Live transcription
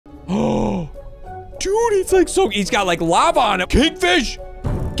Dude, it's like so, he's got like lava on him. Kingfish!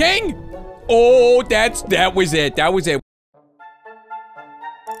 King! Oh, that was it. That was it.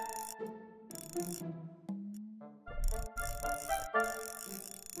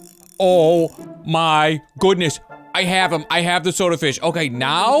 Oh my goodness. I have him. I have the soda fish. Okay,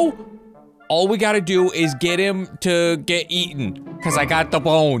 now all we gotta do is get him to get eaten because I got the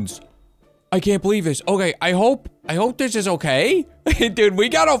bones. I can't believe this. Okay, I hope this is okay. Dude, we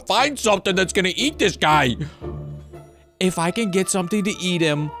gotta find something that's gonna eat this guy. If I can get something to eat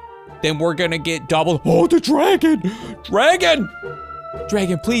him, then we're gonna get double. Oh, the dragon! Dragon!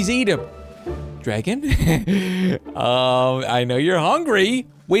 Dragon, please eat him. Dragon? I know you're hungry.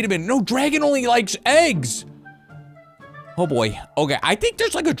 Wait a minute. No, dragon only likes eggs. Oh boy. Okay, I think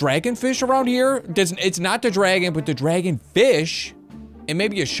there's like a dragonfish around here. It's not the dragon, but the dragonfish. And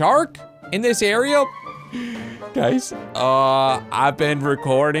maybe a shark in this area. Guys, I've been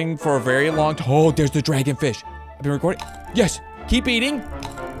recording for a very long time. Oh, there's the dragonfish. I've been recording. Yes, keep eating.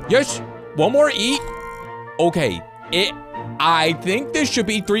 Yes, one more eat. Okay, I think this should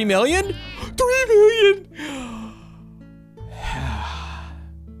be 3 million. 3 million.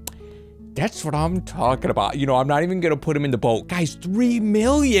 That's what I'm talking about. You know, I'm not even gonna put him in the boat. Guys, 3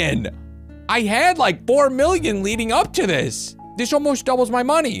 million. I had like 4 million leading up to this. This almost doubles my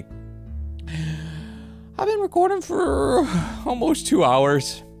money. I've been recording for almost 2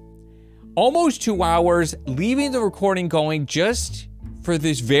 hours. Almost 2 hours, leaving the recording going just for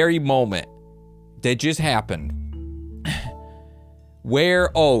this very moment that just happened.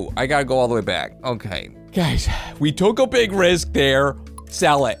 Oh, I gotta go all the way back. Okay. Guys, we took a big risk there.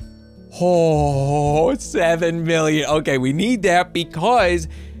 Sell it. Oh, 7 million. Okay, we need that because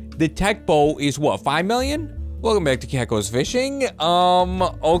the tech boat is what, 5 million? Welcome back to Cat Goes Fishing.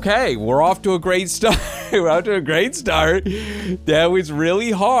 Okay, we're off to a great start. We're off to a great start. That was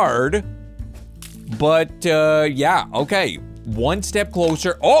really hard. But, yeah, okay. One step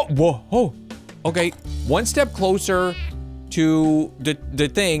closer. Oh, whoa, oh. Okay, one step closer to the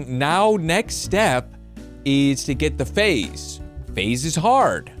thing. Now, next step is to get the phase. Phase is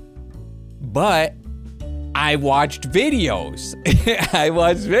hard. But I watched videos. I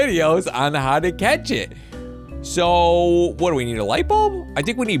watched videos on how to catch it. So, what do we need, a light bulb? I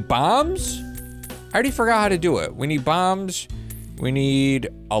think we need bombs. I already forgot how to do it. We need bombs. We need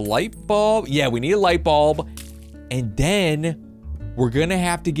a light bulb. Yeah, we need a light bulb. And then we're gonna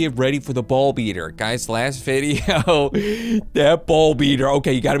have to get ready for the bulb eater. Guys, last video, that bulb eater.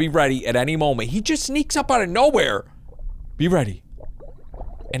 Okay, you gotta be ready at any moment. He just sneaks up out of nowhere. Be ready.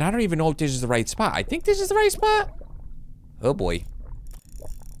 And I don't even know if this is the right spot. I think this is the right spot. Oh boy.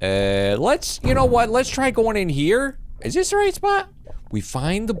 You know what? Let's try going in here. Is this the right spot? We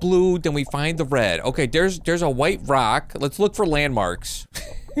find the blue, then we find the red. Okay, there's a white rock. Let's look for landmarks.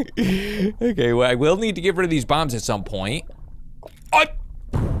 Okay, well, I will need to get rid of these bombs at some point. Oh!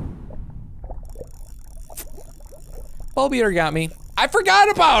 Ball beater got me. I forgot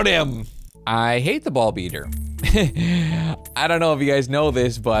about him. I hate the ball beater. I don't know if you guys know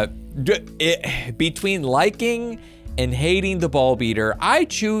this, but between liking and hating the ball beater, I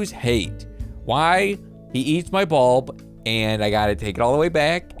choose hate. Why? He eats my bulb, and I gotta take it all the way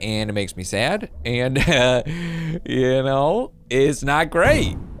back, and it makes me sad, and you know, it's not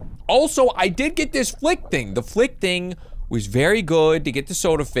great. Also, I did get this flick thing. The flick thing was very good to get the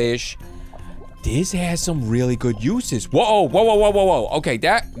soda fish. This has some really good uses. Whoa, whoa, whoa, whoa, whoa, whoa. Okay,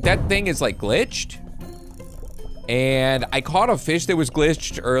 that thing is like glitched. And I caught a fish that was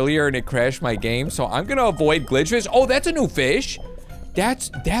glitched earlier and it crashed my game, so I'm gonna avoid glitch fish. Oh, that's a new fish.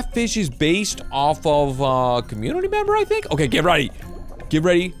 That fish is based off of a community member, I think. Okay, get ready. Get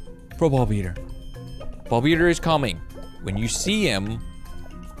ready for ball beater. Ball beater is coming. When you see him,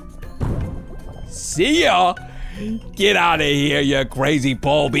 see ya. Get out of here, you crazy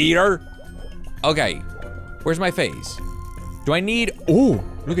ball beater. Okay, where's my face? Do I need, oh,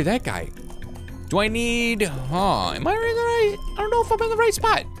 look at that guy. Do I need, am I in the right, I don't know if I'm in the right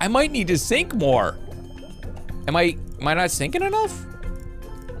spot. I might need to sink more. Am I not sinking enough?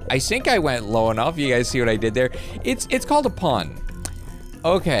 I think I went low enough. You guys see what I did there? It's called a pun.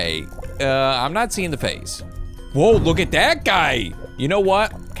 Okay, I'm not seeing the face. Whoa, look at that guy. You know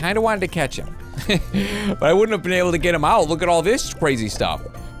what? Kind of wanted to catch him. But I wouldn't have been able to get him out. Look at all this crazy stuff.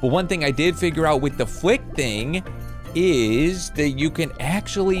 But one thing I did figure out with the flick thing is that you can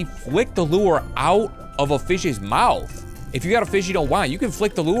actually flick the lure out of a fish's mouth. If you got a fish you don't want, you can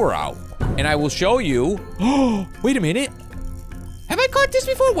flick the lure out. And I will show you. Oh, wait a minute. Have I caught this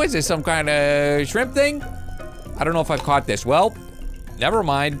before? What is this, some kind of shrimp thing? I don't know if I've caught this. Well, never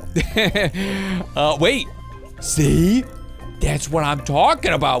mind. Wait, see? That's what I'm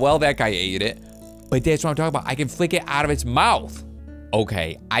talking about. Well, that guy ate it. But that's what I'm talking about. I can flick it out of its mouth.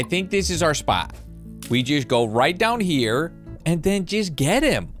 Okay, I think this is our spot. We just go right down here and then just get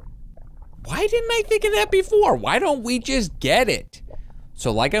him. Why didn't I think of that before? Why don't we just get it?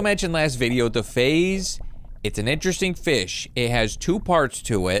 So like I mentioned last video, the phase, it's an interesting fish. It has two parts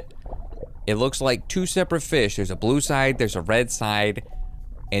to it. It looks like two separate fish. There's a blue side, there's a red side,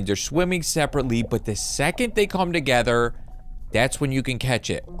 and they're swimming separately, but the second they come together, that's when you can catch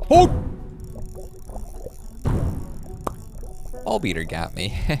it. Oh! Ball beater got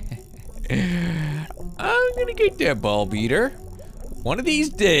me. I'm gonna get that ball beater. One of these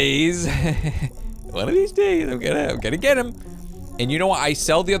days, I'm gonna get him. And you know what? I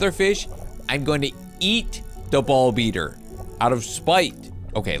sell the other fish. I'm going to eat the ball beater out of spite.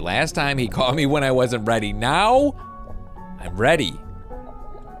 Okay, last time he caught me when I wasn't ready. Now, I'm ready.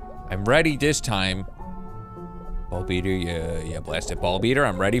 I'm ready this time. Ball beater, yeah, blasted ball beater.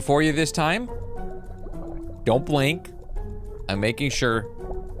 I'm ready for you this time. Don't blink. I'm making sure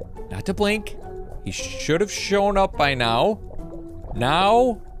not to blink. He should have shown up by now.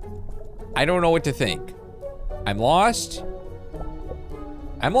 Now, I don't know what to think. I'm lost.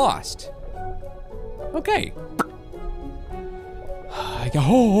 I'm lost. Okay.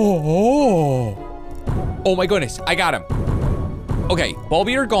 Oh my goodness, I got him. Okay, ball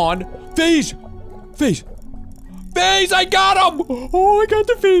beater gone. Phase, I got him. Oh, I got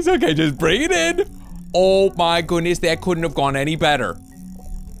the phase. Okay, just bring it in. Oh my goodness, that couldn't have gone any better.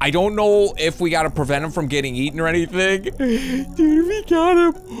 I don't know if we gotta prevent him from getting eaten or anything. Dude, we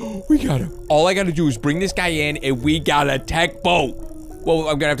got him. We got him. All I gotta do is bring this guy in and we got a tech boat. Well,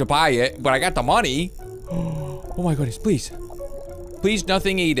 I'm gonna have to buy it, but I got the money. Oh my goodness, please. Please,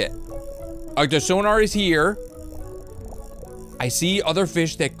 nothing eat it. The sonar is here. I see other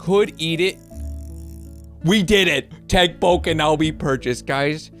fish that could eat it. We did it. Tech boat can now be purchased,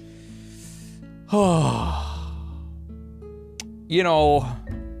 guys. You know,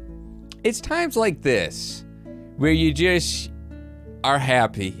 it's times like this where you just are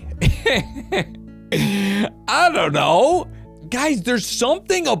happy. I don't know. Guys, there's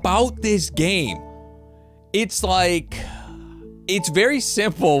something about this game. It's like, it's very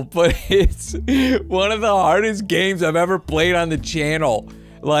simple, but it's one of the hardest games I've ever played on the channel.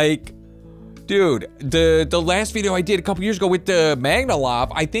 Like, dude, the last video I did a couple years ago with the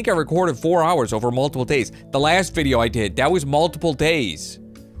Magnalop, I think I recorded 4 hours over multiple days. The last video I did, that was multiple days.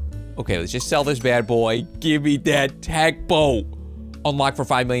 Okay, let's just sell this bad boy. Give me that tech boat. Unlocked for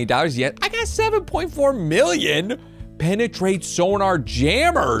 $5 million. Yet I got 7.4 million. Penetrate sonar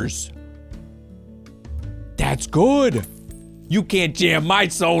jammers. That's good. You can't jam my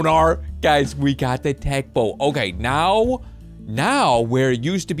sonar. Guys, we got the tech boat. Okay, now where it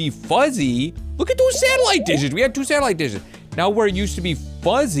used to be fuzzy, look at those satellite dishes. We have 2 satellite dishes. Now where it used to be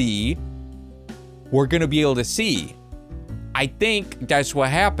fuzzy, we're gonna be able to see. I think that's what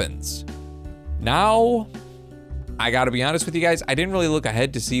happens. Now, I gotta be honest with you guys, I didn't really look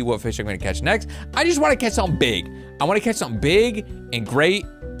ahead to see what fish I'm gonna catch next. I just wanna catch something big. I wanna catch something big and great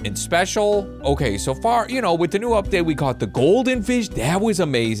and special. Okay, so far, you know, with the new update, we caught the golden fish. That was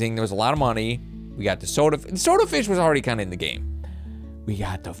amazing. There was a lot of money. We got the soda fish was already kind of in the game. We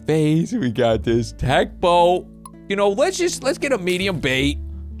got the phase. We got this tech boat. You know, let's get a medium bait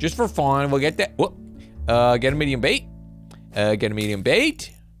just for fun. We'll get that. Whoop. Get a medium bait. Get a medium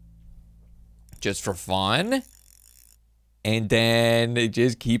bait just for fun. And then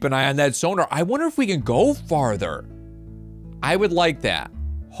just keep an eye on that sonar. I wonder if we can go farther. I would like that.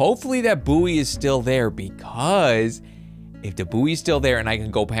 Hopefully that buoy is still there, because if the buoy is still there and I can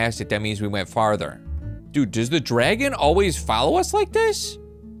go past it, that means we went farther. Dude, does the dragon always follow us like this?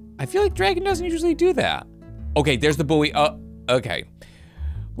 I feel like dragon doesn't usually do that. Okay, there's the buoy. Okay.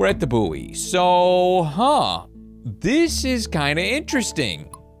 We're at the buoy. So, this is kind of interesting.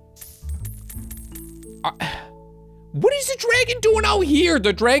 What is the dragon doing out here?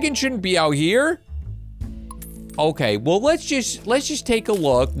 The dragon shouldn't be out here. Okay, well, let's just take a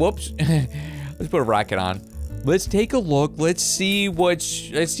look. Whoops. Let's put a rocket on. Let's take a look. Let's see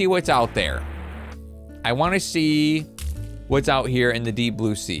what's out there. I want to see what's out here in the deep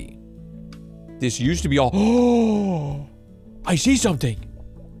blue sea. This used to be all. Oh, I see something.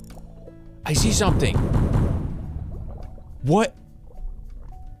 I see something. What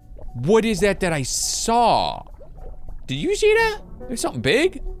is that I saw? Did you see that? There's something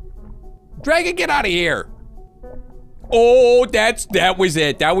big. Dragon, get out of here. Oh, that was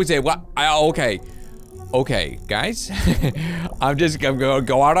it. That was it. What? Okay. Okay, guys. I'm gonna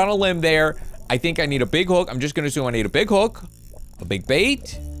go out on a limb there. I think I need a big hook. I'm just gonna assume I need a big hook, a big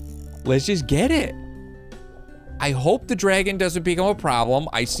bait. Let's just get it. I hope the dragon doesn't become a problem.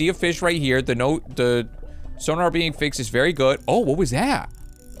 I see a fish right here. The sonar being fixed is very good. Oh, what was that?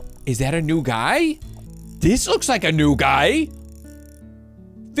 Is that a new guy? This looks like a new guy.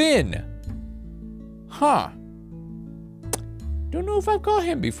 Finn. Huh. Don't know if I've caught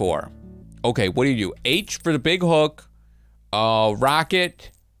him before. Okay, what do you do? H for the big hook, rocket,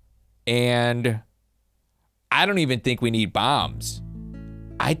 and I don't even think we need bombs.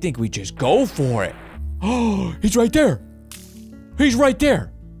 I think we just go for it. Oh, he's right there. He's right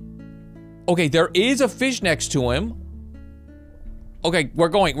there. Okay, there is a fish next to him. Okay, we're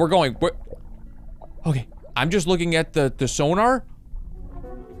going. Okay, I'm just looking at the sonar.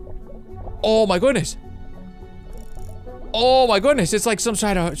 Oh my goodness. Oh my goodness, it's like some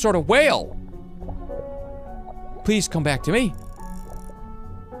sort of whale. Please come back to me.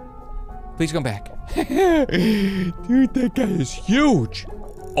 Please come back. Dude, that guy is huge.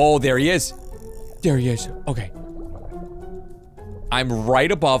 Oh, there he is. There he is. Okay. I'm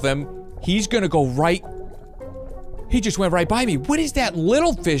right above him. He's gonna go right. He just went right by me. What is that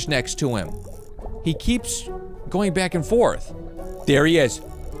little fish next to him? He keeps going back and forth. There he is.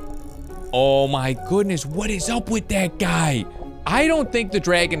 Oh my goodness, what is up with that guy? I don't think the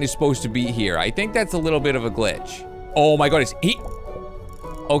dragon is supposed to be here. I think that's a little bit of a glitch. Oh my goodness,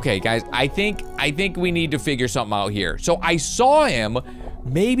 okay, guys, I think we need to figure something out here. So I saw him.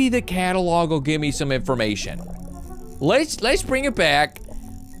 Maybe the catalog will give me some information. Let's bring it back.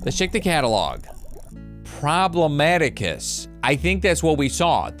 Let's check the catalog. Problematicus. I think that's what we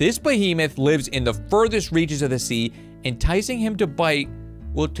saw. This behemoth lives in the furthest reaches of the sea. Enticing him to bite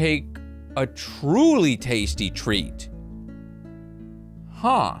will take a truly tasty treat.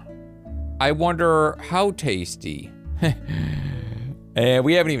 Huh. I wonder how tasty. And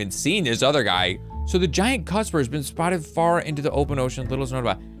we haven't even seen this other guy. So the giant cusper has been spotted far into the open ocean. Little is known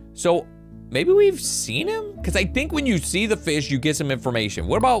about. So maybe we've seen him? Because I think when you see the fish, you get some information.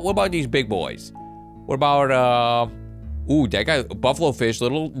 What about these big boys? What about ooh, that guy, buffalo fish,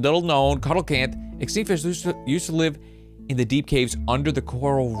 little known, cuddlecanth. Extinct fish used to live in the deep caves under the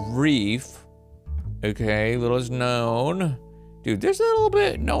coral reef. Okay, little is known. Dude, there's a little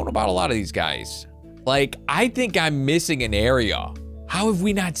bit known about a lot of these guys. Like, I think I'm missing an area. How have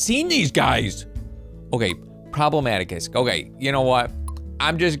we not seen these guys? Okay, Problematicus. Okay, you know what?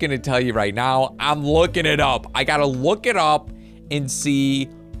 I'm just gonna tell you right now, I'm looking it up. I gotta look it up and see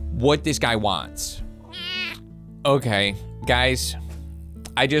what this guy wants. Okay, guys,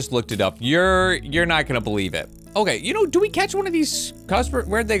 I just looked it up. You're not gonna believe it. Okay, you know, do we catch one of these Cusper?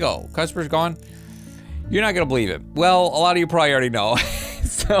 Where'd they go? Cusper's gone? You're not gonna believe it. Well, a lot of you probably already know.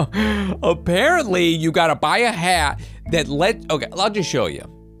 So, apparently, you gotta buy a hat that okay, I'll just show you.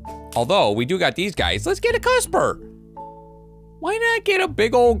 Although, we do got these guys. Let's get a Cusper. Why not get a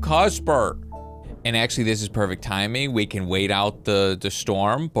big old Cusper? And actually, this is perfect timing. We can wait out the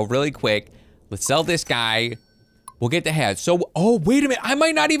storm, but really quick, let's sell this guy. We'll get the hat. So, oh, wait a minute. I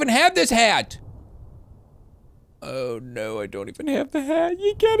might not even have this hat. Oh no, I don't even have the hat.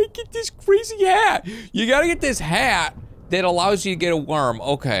 You gotta get this crazy hat. You gotta get this hat that allows you to get a worm.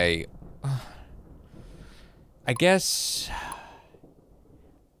 Okay. I guess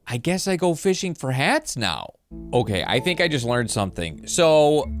I go fishing for hats now. Okay, I think I just learned something.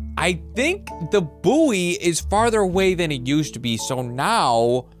 So, I think the buoy is farther away than it used to be. So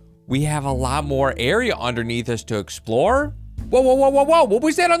now, we have a lot more area underneath us to explore. Whoa, whoa, whoa, whoa, whoa. What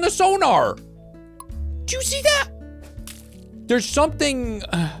was that on the sonar? Did you see that? There's something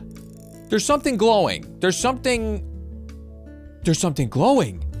glowing. There's something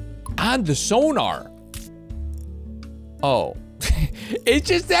glowing on the sonar. Oh, it's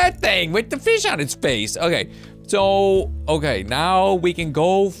just that thing with the fish on its face. Okay, so, okay, now we can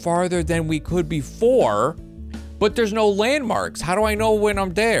go farther than we could before, but there's no landmarks. How do I know when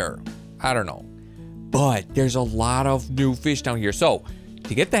I'm there? I don't know. But there's a lot of new fish down here. So,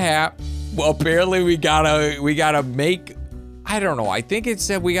 to get the hat, well, apparently we gotta make, I don't know, I think it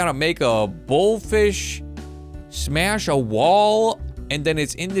said we gotta make a bullfish smash a wall, and then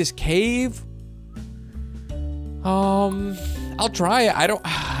it's in this cave. I'll try it. I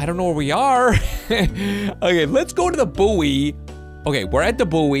don't know where we are. Okay, let's go to the buoy. Okay, we're at the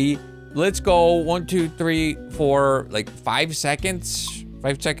buoy. Let's go 1, 2, 3, 4, like 5 seconds.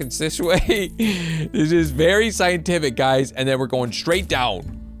 5 seconds this way. This is very scientific, guys. And then we're going straight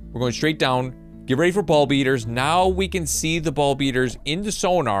down. We're going straight down. Get ready for ball beaters. Now we can see the ball beaters in the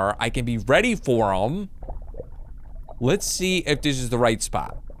sonar. I can be ready for them. Let's see if this is the right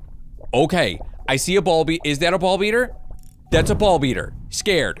spot. Okay, I see a ball beat. Is that a ball beater? That's a ball beater.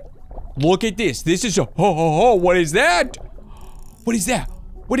 Scared. Look at this. This is a, what is that? What is that?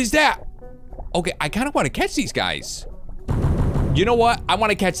 What is that? Okay, I kind of want to catch these guys. You know what? I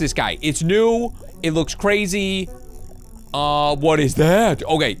want to catch this guy. It's new. It looks crazy. What is that?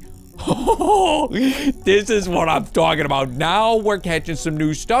 Okay. This is what I'm talking about. Now we're catching some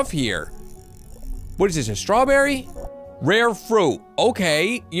new stuff here. What is this, a strawberry? Rare fruit.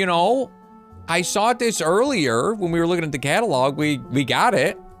 Okay, you know, I saw this earlier when we were looking at the catalog. We got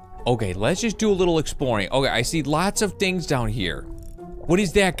it. Okay, let's just do a little exploring. Okay, I see lots of things down here. What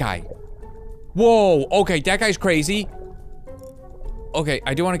is that guy? Whoa, okay, that guy's crazy. Okay,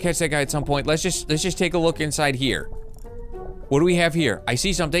 I do want to catch that guy at some point. Let's just take a look inside here. What do we have here? I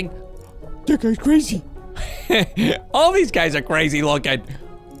see something. That guy's crazy. All these guys are crazy looking.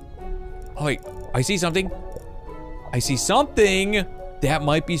 Oh wait, I see something. I see something that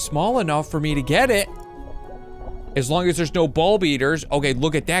might be small enough for me to get it. As long as there's no bulb eaters. Okay,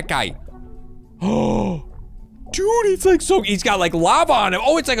 look at that guy. Oh, dude, it's like so, he's got like lava on him.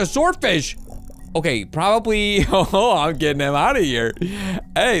 Oh, it's like a swordfish. Okay, probably, oh, I'm getting him out of here.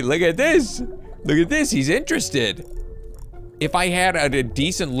 Hey, look at this. Look at this, he's interested. If I had a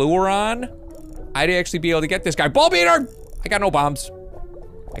decent lure on, I'd actually be able to get this guy. Bulb eater! I got no bombs.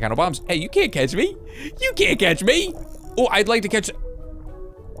 I got no bombs. Hey, you can't catch me. You can't catch me. Oh, I'd like to catch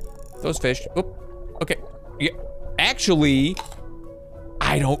those fish. Oop. Okay. Yeah. Actually,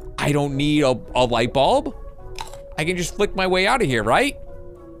 I don't need a light bulb. I can just flick my way out of here, right?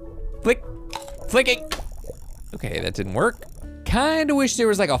 Flick. Flicking. Okay, that didn't work. Kinda wish there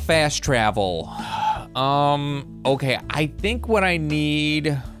was like a fast travel. Okay, I think what I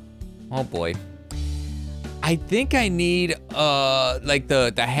need, oh boy. I think I need, like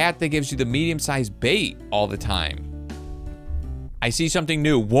the hat that gives you the medium-sized bait all the time. I see something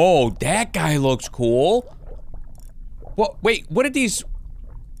new. Whoa, that guy looks cool. What, wait, what are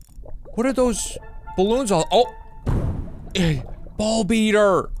those balloons all, oh. Ball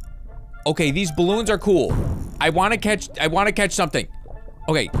beater. Okay, these balloons are cool. I wanna catch something.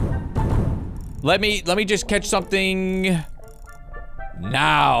 Okay. Let me just catch something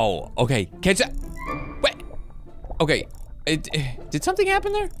now. Okay, catch that. Wait. Okay, did something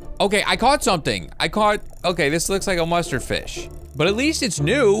happen there? Okay, I caught something. Okay, this looks like a mustard fish, but at least it's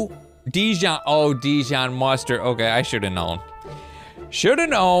new. Dijon mustard. Okay, I should have known. Should have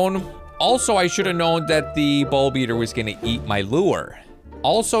known. Also, I should have known that the bulb eater was gonna eat my lure.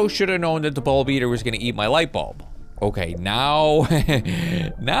 Also, should have known that the bulb eater was gonna eat my light bulb. Okay, now,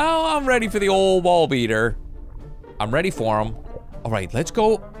 now I'm ready for the old bulb eater. I'm ready for him. All right, let's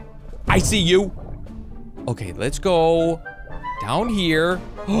go. I see you. Okay, let's go down here.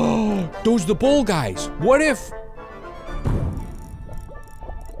 Oh, those are the bull guys. What if?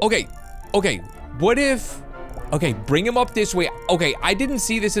 Okay, what if? Okay, bring him up this way. Okay, I didn't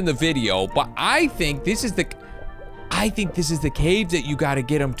see this in the video, but I think this is the cave that you gotta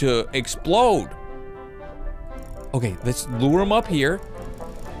get him to explode. Okay, let's lure him up here.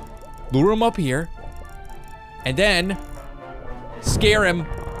 Lure him up here. And then scare him.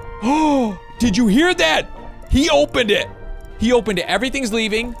 Oh, did you hear that? He opened it. He opened it. Everything's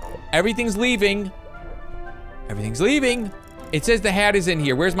leaving. Everything's leaving. Everything's leaving. It says the hat is in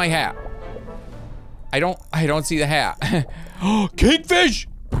here. Where's my hat? I don't see the hat. Oh, kingfish!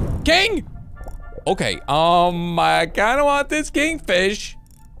 King! Okay, I kinda want this kingfish.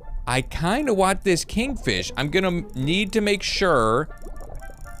 I'm gonna need to make sure.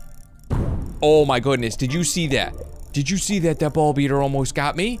 Oh my goodness, did you see that? Did you see that? That bulb eater almost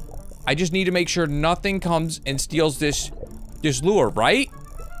got me. I just need to make sure nothing comes and steals this lure, right?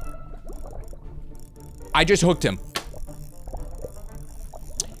 I just hooked him.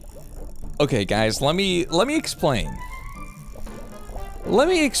 Okay, guys, let me explain. Let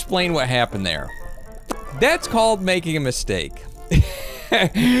me explain what happened there. That's called making a mistake.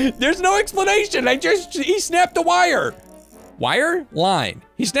 There's no explanation. He snapped the wire. Wire? Line.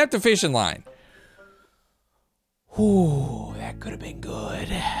 He snapped the fishing line. Whew, that could have been good.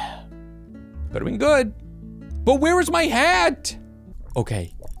 Could have been good. But where was my hat?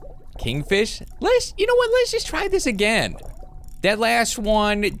 Okay, kingfish. You know what? Let's just try this again. That last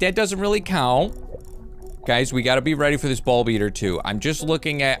one, that doesn't really count. Guys, we gotta be ready for this bulb eater too. I'm just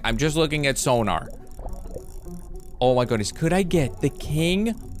looking at sonar. Oh my goodness, could I get the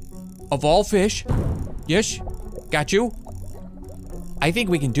king of all fish? Yes, got you. I think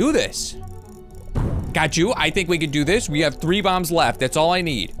we can do this. Got you, I think we can do this. We have 3 bombs left, that's all I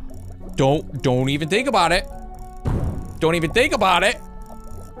need. Don't even think about it. Don't even think about it.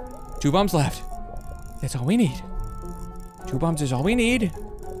 2 bombs left. That's all we need. 2 bombs is all we need.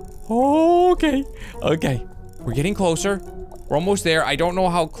 Okay, okay. We're getting closer. We're almost there. I don't know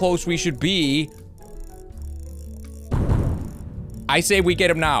how close we should be. I say we get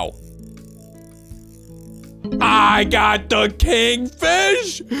him now. I got the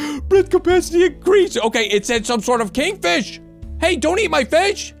kingfish! Breath capacity increased. Okay, it said some sort of kingfish. Hey, don't eat my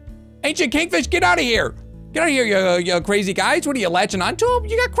fish. Ancient kingfish, get out of here. Get out of here, you crazy guys. What are you latching onto them?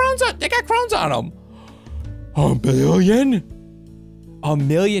 You got crowns on, they got crowns on them. $1 billion? $1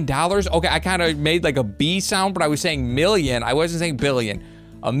 million? Okay, I kind of made like a B sound, but I was saying million. I wasn't saying billion.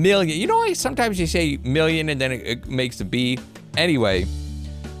 $1 million. You know, sometimes you say million and then it makes the B. Anyway,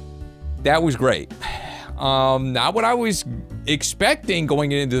 that was great. Not what I was expecting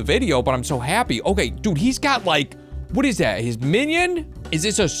going into the video, but I'm so happy. Okay, dude, he's got like, what is that? His minion? Is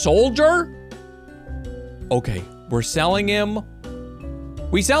this a soldier? Okay, we're selling him.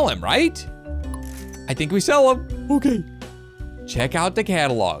 We sell him, right? I think we sell him. Okay. Check out the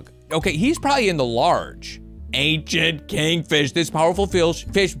catalog. Okay, he's probably in the large. Ancient kingfish. This powerful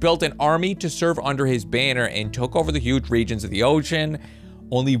fish built an army to serve under his banner and took over the huge regions of the ocean.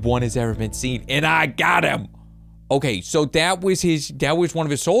 Only one has ever been seen, and I got him. Okay, so that was one of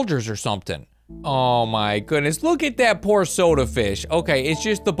his soldiers or something. Oh my goodness, look at that poor soda fish. Okay, it's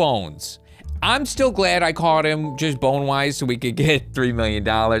just the bones. I'm still glad I caught him just bone-wise so we could get $3 million.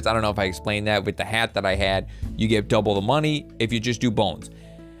 I don't know if I explained that with the hat that I had. You get double the money if you just do bones.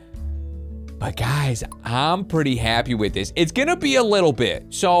 But guys, I'm pretty happy with this. It's gonna be a little bit.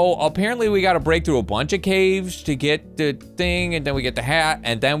 So apparently we gotta break through a bunch of caves to get the thing, and then we get the hat,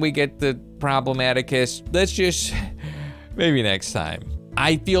 and then we get the problematicus. Let's just, maybe next time.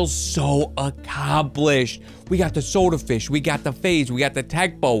 I feel so accomplished. We got the soda fish, we got the phase, we got the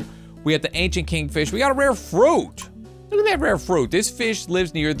tech boat, we got the ancient kingfish, we got a rare fruit. Look at that rare fruit. This fish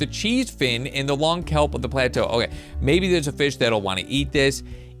lives near the cheese fin in the long kelp of the plateau. Okay, maybe there's a fish that'll want to eat this.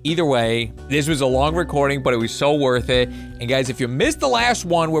 Either way, this was a long recording, but it was so worth it. And guys, if you missed the last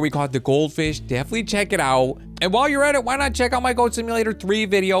one where we caught the goldfish, definitely check it out. And while you're at it, why not check out my Goat Simulator 3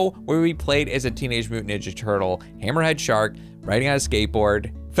 video where we played as a Teenage Mutant Ninja Turtle, hammerhead shark, riding on a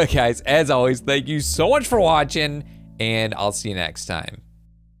skateboard. But guys, as always, thank you so much for watching, and I'll see you next time.